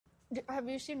Have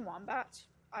you seen wombats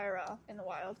IRL in the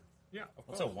wild? Yeah.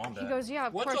 What's a wombat? He goes, yeah,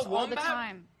 of What's course, a all the wombat?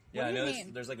 time. Yeah, What I do you know.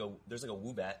 mean? There's like a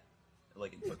wombat,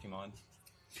 like in Pokemon.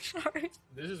 Sorry.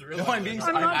 This is real. No, I'm being.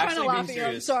 I'm I'm not trying to actually laugh being at you. I'm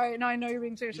serious. sorry. No, I know you're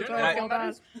being serious. You That's don't why I know feel what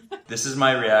bad. that is? This is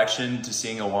my reaction to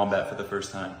seeing a wombat for the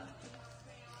first time.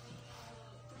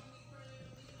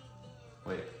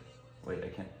 Wait, I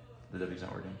can't. The W's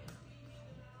not working.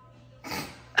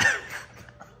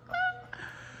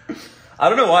 I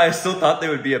don't know why I still thought they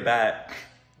would be a bat.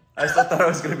 I still thought it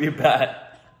was gonna be a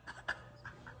bat.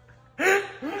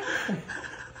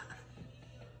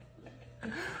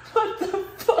 What the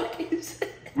fuck is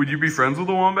it? Would you be friends with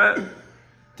a wombat?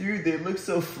 Dude, they look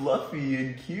so fluffy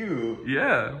and cute.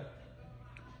 Yeah.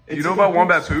 It's You know like about a big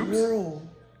wombat poops? squirrel.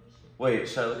 Wait,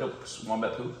 should I look up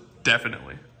wombat poop?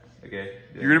 Definitely. Okay.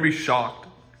 You're gonna be shocked.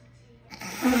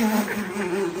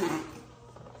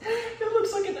 It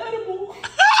looks like an edible.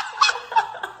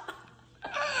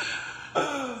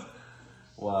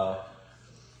 Wow.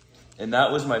 And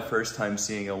that was my first time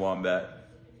seeing a wombat.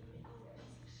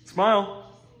 Smile.